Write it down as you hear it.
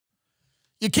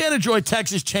You can't enjoy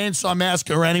Texas Chainsaw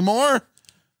Massacre anymore.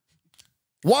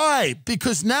 Why?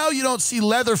 Because now you don't see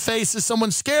Leatherface as someone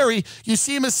scary. You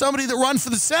see him as somebody that run for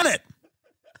the Senate.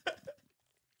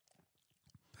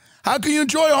 How can you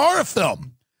enjoy a horror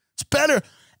film? It's better.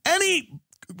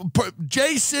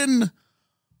 Jason,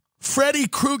 Freddy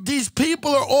Krueger, these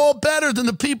people are all better than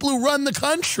the people who run the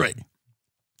country.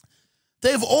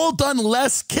 They've all done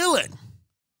less killing.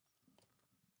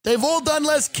 They've all done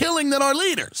less killing than our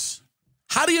leaders.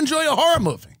 How do you enjoy a horror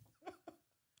movie?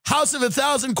 House of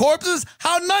 1,000 Corpses?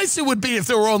 How nice it would be if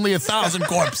there were only 1,000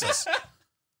 corpses.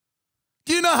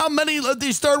 Do you know how many of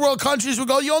these third world countries would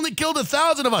go, you only killed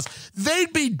 1,000 of us?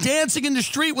 They'd be dancing in the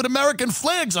street with American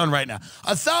flags on right now.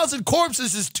 1,000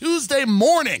 corpses is Tuesday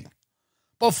morning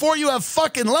before you have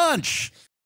fucking lunch.